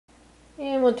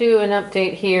And we'll do an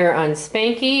update here on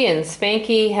Spanky, and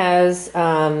Spanky has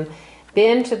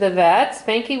been to the vet.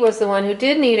 Spanky was the one who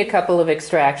did need a couple of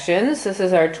extractions. This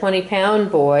is our 20-pound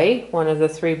boy, one of the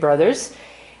three brothers.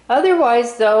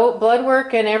 Otherwise, though, blood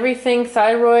work and everything,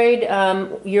 thyroid,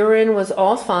 urine was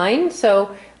all fine,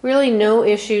 so really no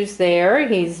issues there.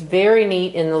 He's very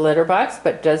neat in the litter box,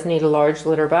 but does need a large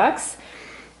litter box.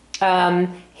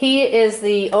 He is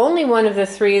the only one of the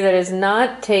three that has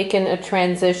not taken a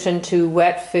transition to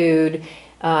wet food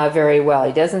very well.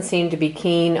 He doesn't seem to be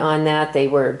keen on that. They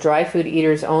were dry food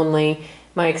eaters only.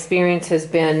 My experience has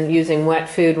been using wet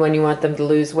food when you want them to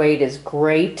lose weight is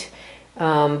great.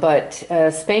 But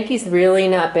Spanky's really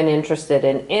not been interested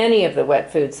in any of the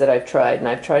wet foods that I've tried, and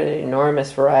I've tried an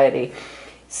enormous variety.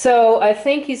 So I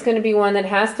think he's going to be one that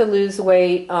has to lose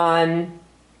weight on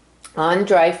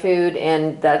dry food,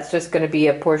 and that's just going to be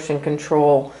a portion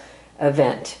control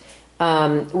event.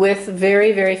 With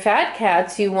very, very fat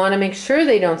cats, you want to make sure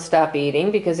they don't stop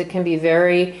eating because it can be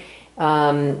very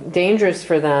dangerous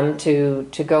for them to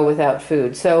go without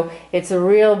food. So it's a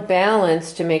real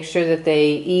balance to make sure that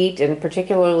they eat, and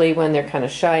particularly when they're kind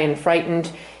of shy and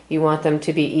frightened, you want them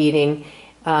to be eating,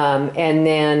 and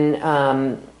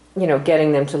then you know,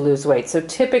 getting them to lose weight. So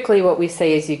typically what we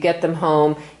say is you get them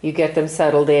home, you get them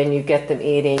settled in, you get them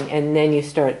eating, and then you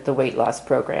start the weight loss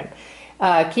program.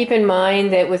 Keep in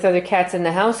mind that with other cats in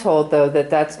the household, though,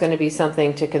 that's going to be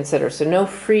something to consider. So no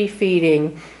free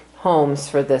feeding homes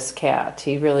for this cat.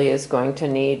 He really is going to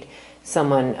need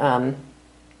someone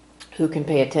who can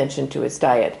pay attention to his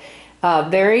diet.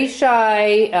 Very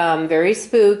shy, very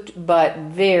spooked, but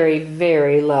very,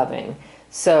 very loving.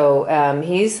 So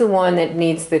he's the one that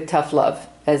needs the tough love,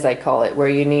 as I call it, where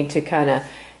you need to kind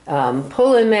of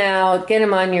pull him out, get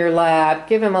him on your lap,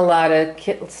 give him a lot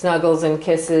of snuggles and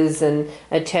kisses and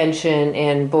attention,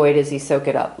 and boy, does he soak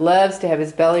it up. Loves to have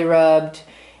his belly rubbed.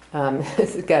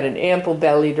 He's got an ample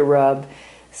belly to rub.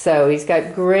 So he's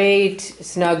got great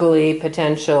snuggly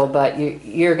potential, but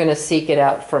you're going to seek it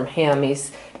out from him.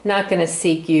 He's not going to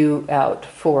seek you out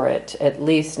for it, at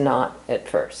least not at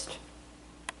first.